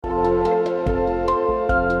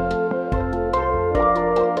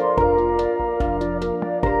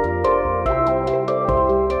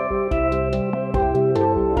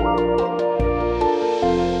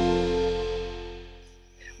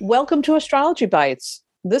Welcome to Astrology Bites.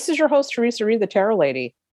 This is your host, Teresa Reed, the Tarot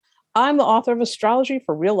Lady. I'm the author of Astrology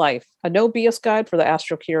for Real Life, a no BS guide for the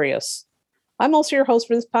astro-curious. I'm also your host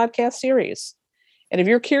for this podcast series. And if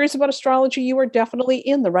you're curious about astrology, you are definitely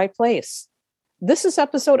in the right place. This is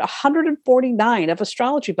episode 149 of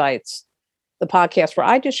Astrology Bites, the podcast where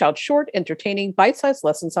I dish out short, entertaining, bite-sized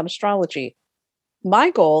lessons on astrology.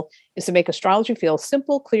 My goal is to make astrology feel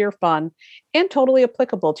simple, clear, fun, and totally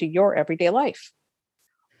applicable to your everyday life.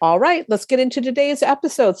 All right, let's get into today's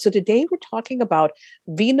episode. So today we're talking about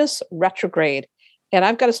Venus retrograde. And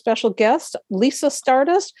I've got a special guest, Lisa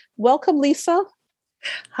Stardust. Welcome, Lisa.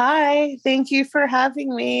 Hi, thank you for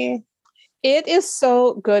having me. It is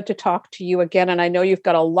so good to talk to you again. And I know you've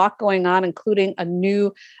got a lot going on, including a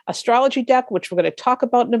new astrology deck, which we're going to talk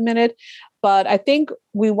about in a minute. But I think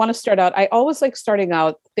we want to start out. I always like starting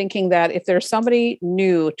out thinking that if there's somebody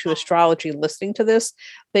new to astrology listening to this,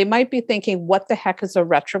 they might be thinking, what the heck is a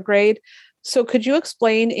retrograde? So could you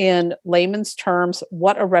explain in layman's terms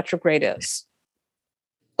what a retrograde is?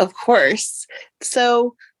 Of course.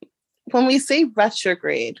 So when we say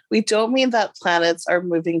retrograde, we don't mean that planets are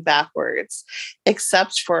moving backwards,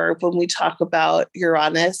 except for when we talk about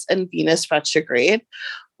Uranus and Venus retrograde,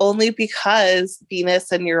 only because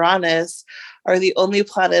Venus and Uranus are the only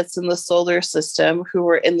planets in the solar system who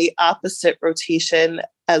are in the opposite rotation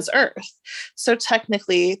as Earth. So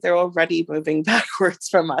technically, they're already moving backwards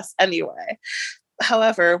from us anyway.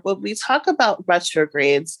 However, when we talk about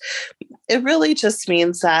retrogrades, it really just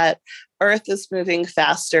means that Earth is moving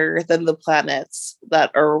faster than the planets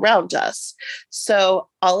that are around us. So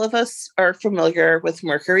all of us are familiar with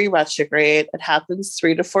Mercury retrograde. It happens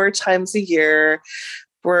 3 to 4 times a year,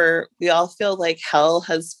 where we all feel like hell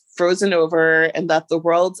has frozen over and that the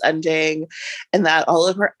world's ending and that all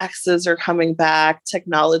of our exes are coming back,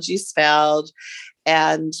 technology's failed,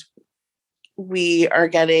 and we are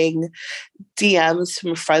getting DMs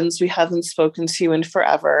from friends we haven't spoken to in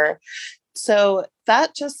forever. So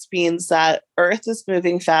that just means that Earth is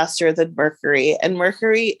moving faster than Mercury, and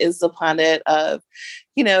Mercury is the planet of,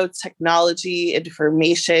 technology,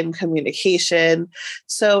 information, communication.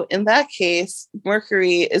 So in that case,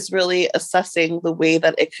 Mercury is really assessing the way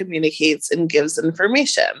that it communicates and gives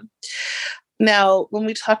information. Now, when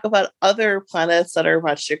we talk about other planets that are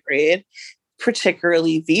retrograde,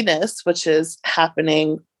 particularly Venus, which is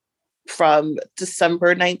happening from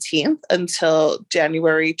December 19th until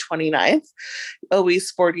January 29th,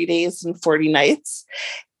 always 40 days and 40 nights.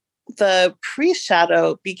 The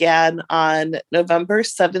pre-shadow began on November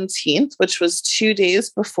 17th, which was 2 days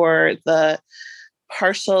before the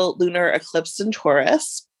partial lunar eclipse in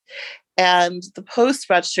Taurus. And the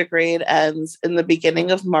post-retrograde ends in the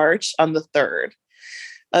beginning of March on the 3rd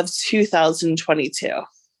of 2022.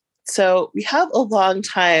 So we have a long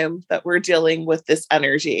time that we're dealing with this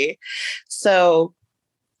energy. So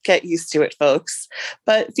get used to it, folks.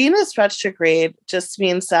 But Venus retrograde just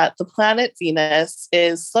means that the planet Venus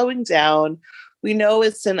is slowing down. We know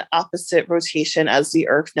it's in opposite rotation as the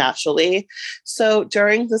Earth naturally. So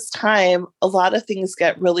during this time, a lot of things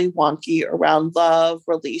get really wonky around love,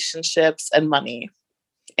 relationships, and money.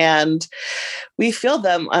 And we feel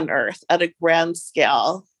them on Earth at a grand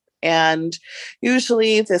scale. And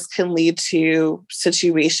usually this can lead to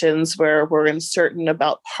situations where we're uncertain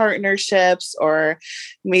about partnerships, or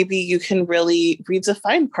maybe you can really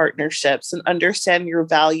redefine partnerships and understand your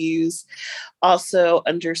values. Also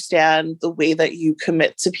understand the way that you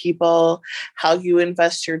commit to people, how you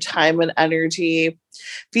invest your time and energy.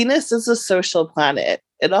 Venus is a social planet.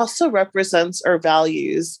 It also represents our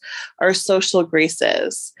values, our social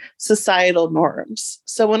graces, societal norms.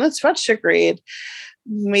 So when it's retrograde,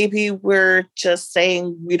 maybe we're just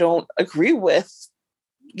saying we don't agree with,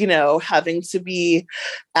 having to be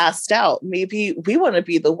asked out. Maybe we want to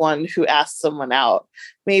be the one who asks someone out.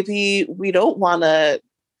 Maybe we don't want to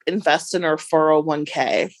invest in our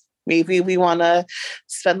 401k. Maybe we want to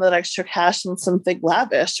spend that extra cash on something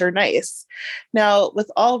lavish or nice. Now, with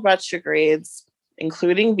all retrogrades,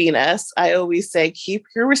 including Venus, I always say keep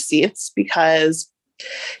your receipts, because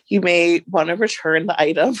you may want to return the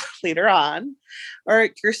item later on, or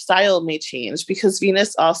your style may change, because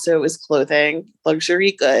Venus also is clothing,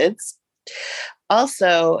 luxury goods.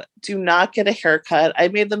 Also, do not get a haircut. I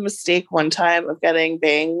made the mistake one time of getting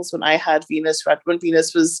bangs when Venus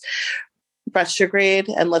was retrograde,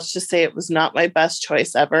 and let's just say it was not my best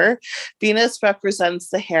choice ever. Venus represents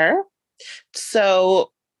the hair.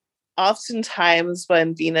 So oftentimes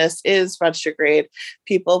when Venus is retrograde,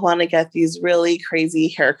 people want to get these really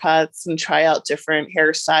crazy haircuts and try out different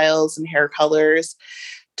hairstyles and hair colors.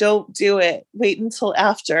 Don't do it. Wait until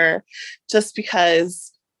after, just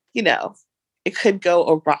because, it could go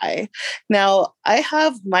awry. Now, I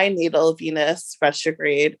have my natal Venus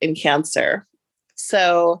retrograde in Cancer.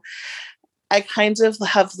 So I kind of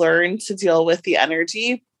have learned to deal with the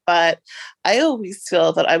energy, but I always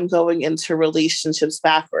feel that I'm going into relationships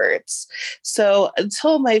backwards. So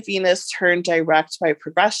until my Venus turned direct by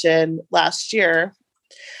progression last year,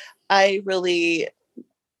 I really,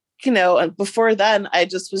 and before then, I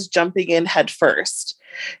just was jumping in head first.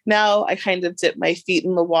 Now I kind of dip my feet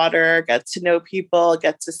in the water, get to know people,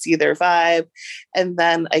 get to see their vibe, and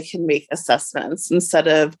then I can make assessments instead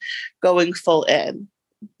of going full in.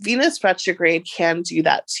 Venus retrograde can do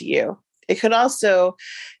that to you. It could also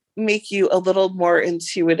make you a little more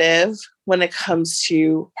intuitive when it comes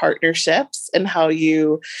to partnerships and how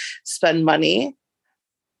you spend money.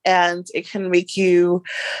 And it can make you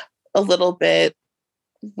a little bit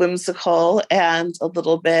whimsical and a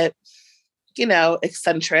little bit,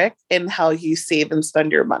 eccentric in how you save and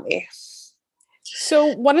spend your money.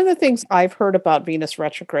 So one of the things I've heard about Venus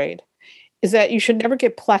retrograde is that you should never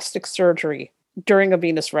get plastic surgery during a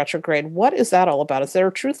Venus retrograde. What is that all about? Is there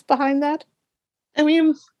a truth behind that? I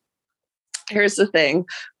mean, here's the thing,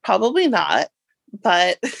 probably not.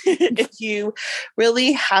 But if you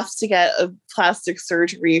really have to get a plastic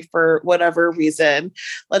surgery for whatever reason,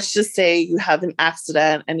 let's just say you have an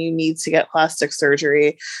accident and you need to get plastic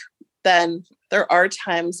surgery, then there are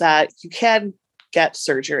times that you can get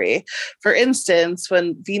surgery. For instance,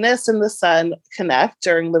 when Venus and the Sun connect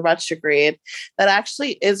during the retrograde, that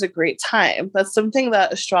actually is a great time. That's something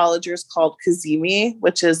that astrologers call cazimi,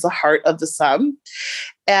 which is the heart of the sun.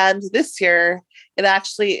 And this year, it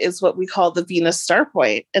actually is what we call the Venus star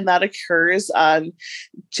point, and that occurs on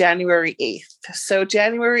January 8th. So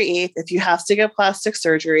January 8th, if you have to get plastic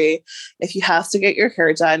surgery, if you have to get your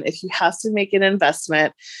hair done, if you have to make an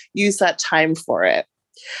investment, use that time for it.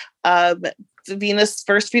 The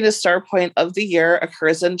first Venus star point of the year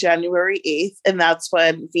occurs on January 8th, and that's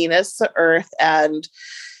when Venus, the Earth, and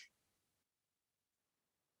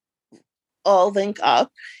all link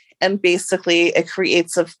up. And basically, it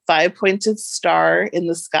creates a 5-pointed star in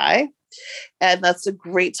the sky. And that's a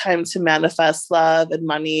great time to manifest love and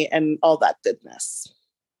money and all that goodness.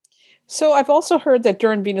 So I've also heard that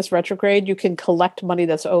during Venus retrograde, you can collect money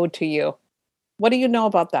that's owed to you. What do you know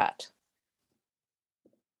about that?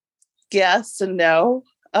 Yes and no.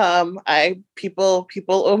 People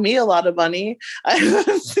owe me a lot of money.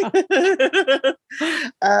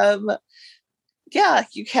 Yeah,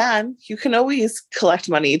 you can. You can always collect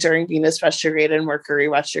money during Venus retrograde and Mercury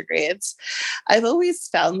retrogrades. I've always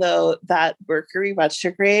found, though, that Mercury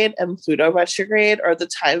retrograde and Pluto retrograde are the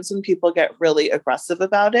times when people get really aggressive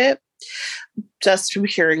about it, just from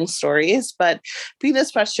hearing stories. But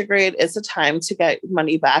Venus retrograde is a time to get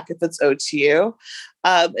money back if it's owed to you.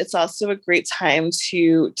 It's also a great time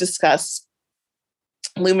to discuss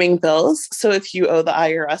looming bills. So if you owe the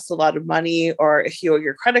IRS a lot of money, or if you owe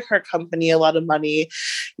your credit card company a lot of money,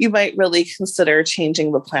 you might really consider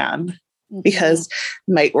changing the plan, because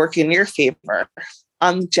it might work in your favor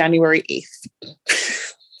on January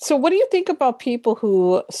 8th. So what do you think about people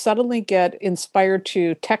who suddenly get inspired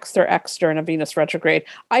to text their ex during a Venus retrograde?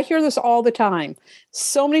 I hear this all the time.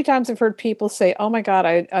 So many times I've heard people say, "Oh my God,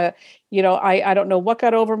 I don't know what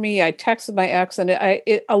got over me. I texted my ex," and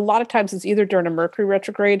a lot of times it's either during a Mercury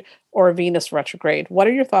retrograde or a Venus retrograde. What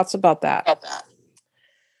are your thoughts about that?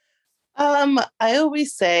 I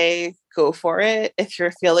always say, go for it. If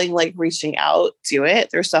you're feeling like reaching out, do it.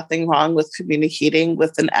 There's nothing wrong with communicating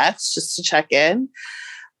with an ex just to check in.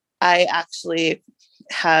 I actually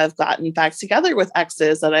have gotten back together with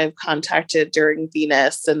exes that I've contacted during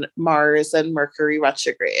Venus and Mars and Mercury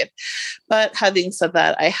retrograde. But having said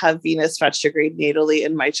that, I have Venus retrograde natally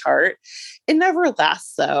in my chart. It never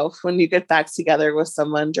lasts, though, when you get back together with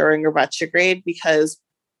someone during a retrograde, because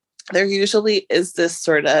there usually is this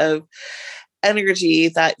sort of energy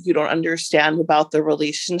that you don't understand about the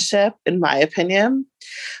relationship, in my opinion.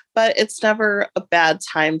 But it's never a bad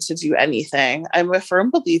time to do anything. I'm a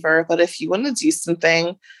firm believer that if you want to do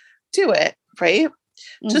something, do it, right?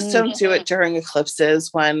 Just don't do it during eclipses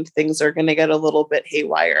when things are going to get a little bit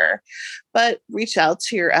haywire. But reach out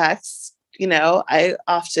to your ex. I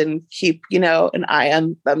often keep, an eye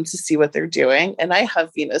on them to see what they're doing. And I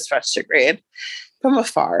have Venus retrograde from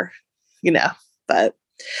afar, but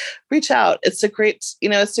reach out. It's a great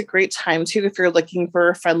time too, if you're looking for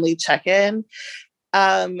a friendly check-in.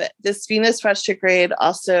 This Venus retrograde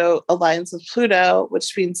also aligns with Pluto,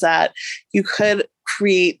 which means that you could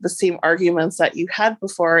create the same arguments that you had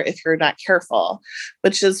before if you're not careful,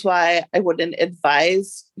 which is why I wouldn't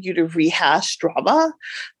advise you to rehash drama.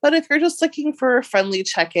 But if you're just looking for a friendly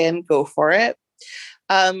check-in, go for it.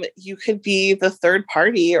 You could be the third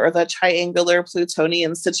party or the triangular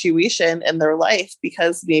Plutonian situation in their life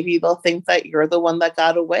because maybe they'll think that you're the one that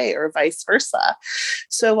got away or vice versa.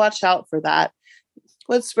 So watch out for that.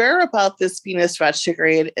 What's rare about this Venus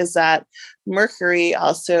retrograde is that Mercury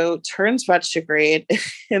also turns retrograde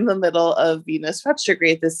in the middle of Venus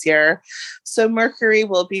retrograde this year. So Mercury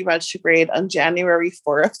will be retrograde on January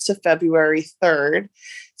 4th to February 3rd.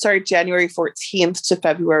 January 14th to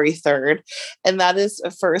February 3rd. And that is the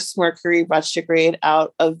first Mercury retrograde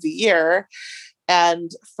out of the year.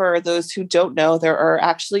 And for those who don't know, there are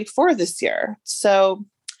actually 4 this year. So,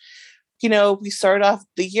 we start off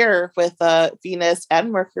the year with Venus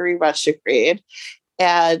and Mercury retrograde,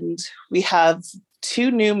 and we have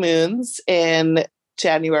 2 new moons in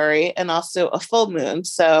January and also a full moon.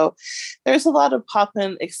 So there's a lot of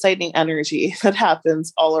poppin', exciting energy that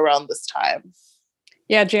happens all around this time.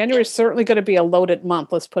 Yeah, January is certainly going to be a loaded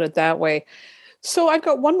month. Let's put it that way. So I've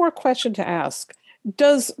got one more question to ask.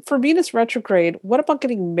 For Venus retrograde, what about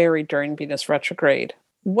getting married during Venus retrograde?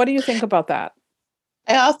 What do you think about that?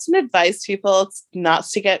 I often advise people not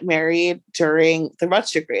to get married during the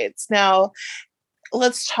retrogrades. Now,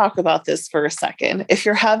 let's talk about this for a second. If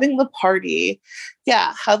you're having the party,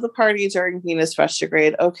 have the party during Venus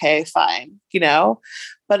retrograde. Okay, fine,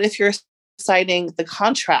 But if you're signing the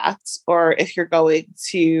contract, or if you're going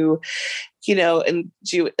to, in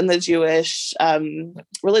the Jewish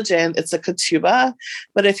religion, it's a ketubah.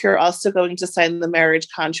 But if you're also going to sign the marriage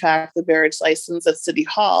contract, the marriage license at City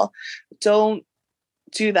Hall, don't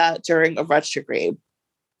do that during a retrograde.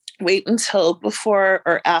 Wait until before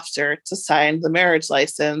or after to sign the marriage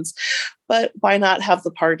license. But why not have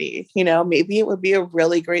the party? Maybe it would be a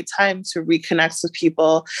really great time to reconnect with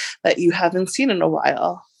people that you haven't seen in a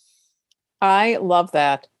while. I love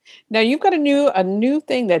that. Now you've got a new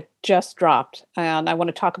thing that just dropped, and I want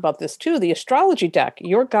to talk about this too. The astrology deck,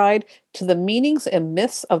 your guide to the meanings and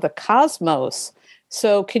myths of the cosmos.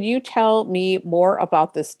 So can you tell me more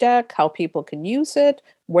about this deck, how people can use it,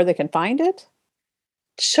 where they can find it?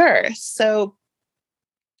 Sure. So,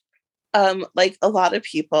 like a lot of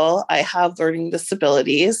people, I have learning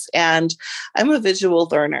disabilities and I'm a visual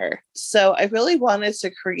learner. So I really wanted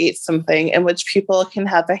to create something in which people can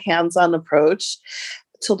have a hands-on approach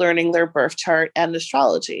to learning their birth chart and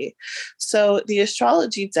astrology. So the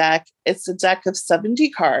astrology deck, it's a deck of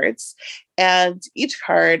 70 cards, and each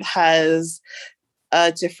card has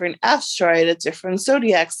a different asteroid, a different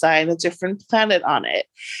zodiac sign, a different planet on it,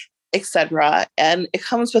 etc. And it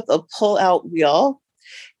comes with a pull-out wheel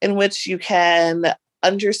in which you can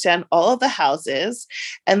understand all of the houses.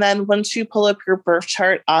 And then once you pull up your birth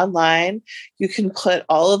chart online, you can put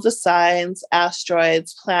all of the signs,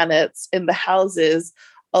 asteroids, planets in the houses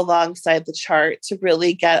alongside the chart to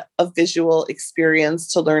really get a visual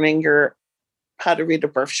experience to learning how to read a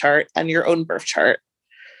birth chart and your own birth chart.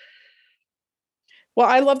 Well,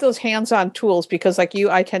 I love those hands-on tools because like you,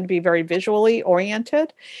 I tend to be very visually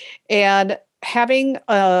oriented, and having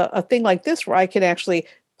a thing like this where I can actually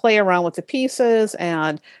play around with the pieces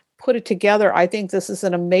and put it together, I think this is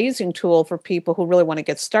an amazing tool for people who really want to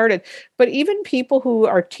get started. But even people who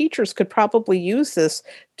are teachers could probably use this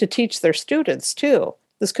to teach their students too.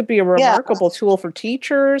 This could be a remarkable tool for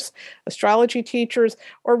teachers, astrology teachers,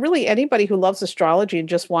 or really anybody who loves astrology and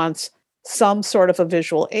just wants some sort of a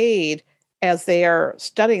visual aid as they are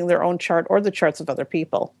studying their own chart or the charts of other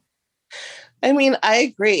people. I mean, I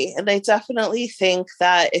agree. And I definitely think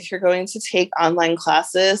that if you're going to take online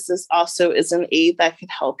classes, this also is an aid that can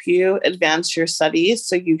help you advance your studies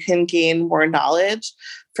so you can gain more knowledge.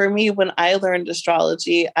 For me, when I learned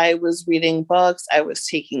astrology, I was reading books, I was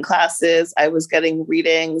taking classes, I was getting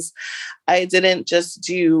readings. I didn't just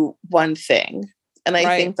do one thing. And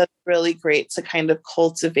I think that's really great to kind of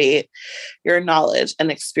cultivate your knowledge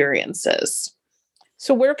and experiences.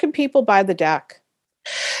 So where can people buy the deck?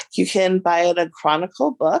 You can buy it at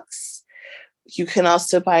Chronicle Books. You can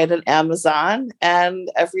also buy it at Amazon and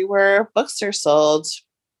everywhere books are sold,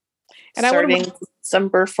 and starting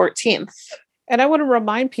December 14th. And I want to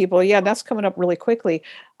remind people, that's coming up really quickly.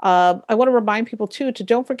 I want to remind people too, to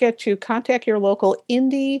don't forget to contact your local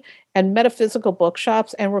indie and metaphysical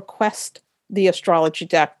bookshops and request the astrology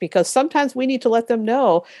deck, because sometimes we need to let them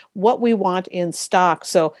know what we want in stock.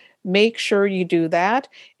 So make sure you do that.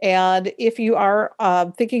 And if you are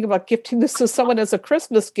thinking about gifting this to someone as a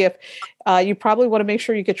Christmas gift, you probably want to make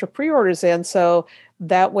sure you get your pre-orders in. So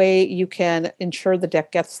that way you can ensure the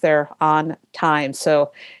deck gets there on time.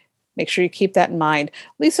 So make sure you keep that in mind.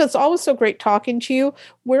 Lisa, it's always so great talking to you.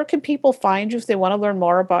 Where can people find you if they want to learn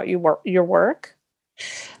more about your work?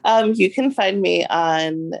 You can find me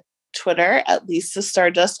on Twitter at Lisa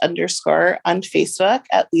Stardust _ on Facebook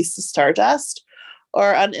at Lisa Stardust,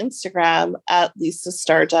 or on Instagram at Lisa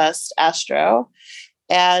Stardust Astro.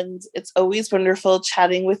 And it's always wonderful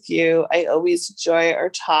chatting with you. I always enjoy our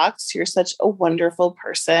talks. You're such a wonderful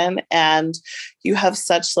person and you have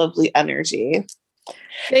such lovely energy.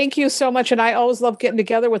 Thank you so much. And I always love getting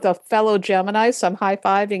together with a fellow Gemini. So I'm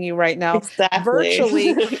high-fiving you right now, exactly.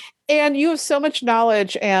 virtually. And you have so much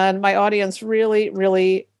knowledge, and my audience really,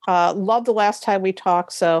 really loved the last time we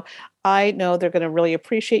talked. So I know they're going to really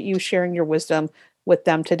appreciate you sharing your wisdom with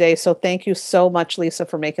them today. So thank you so much, Lisa,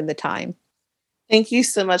 for making the time. Thank you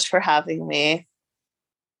so much for having me.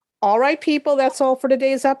 All right, people, that's all for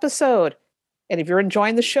today's episode. And if you're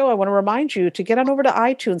enjoying the show, I want to remind you to get on over to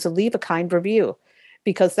iTunes and leave a kind review,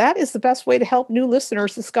 because that is the best way to help new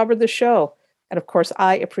listeners discover the show. And of course,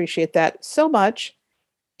 I appreciate that so much.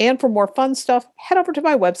 And for more fun stuff, head over to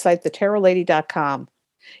my website, thetarotlady.com.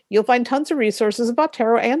 You'll find tons of resources about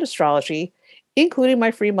tarot and astrology, including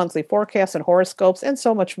my free monthly forecasts and horoscopes, and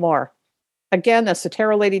so much more. Again, that's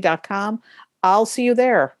thetarotlady.com. I'll see you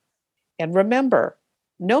there. And remember,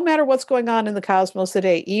 no matter what's going on in the cosmos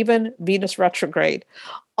today, even Venus retrograde,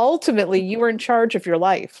 ultimately you are in charge of your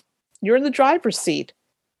life. You're in the driver's seat.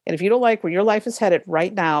 And if you don't like where your life is headed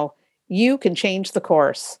right now, you can change the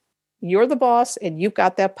course. You're the boss and you've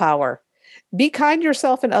got that power. Be kind to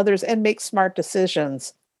yourself and others and make smart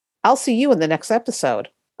decisions. I'll see you in the next episode.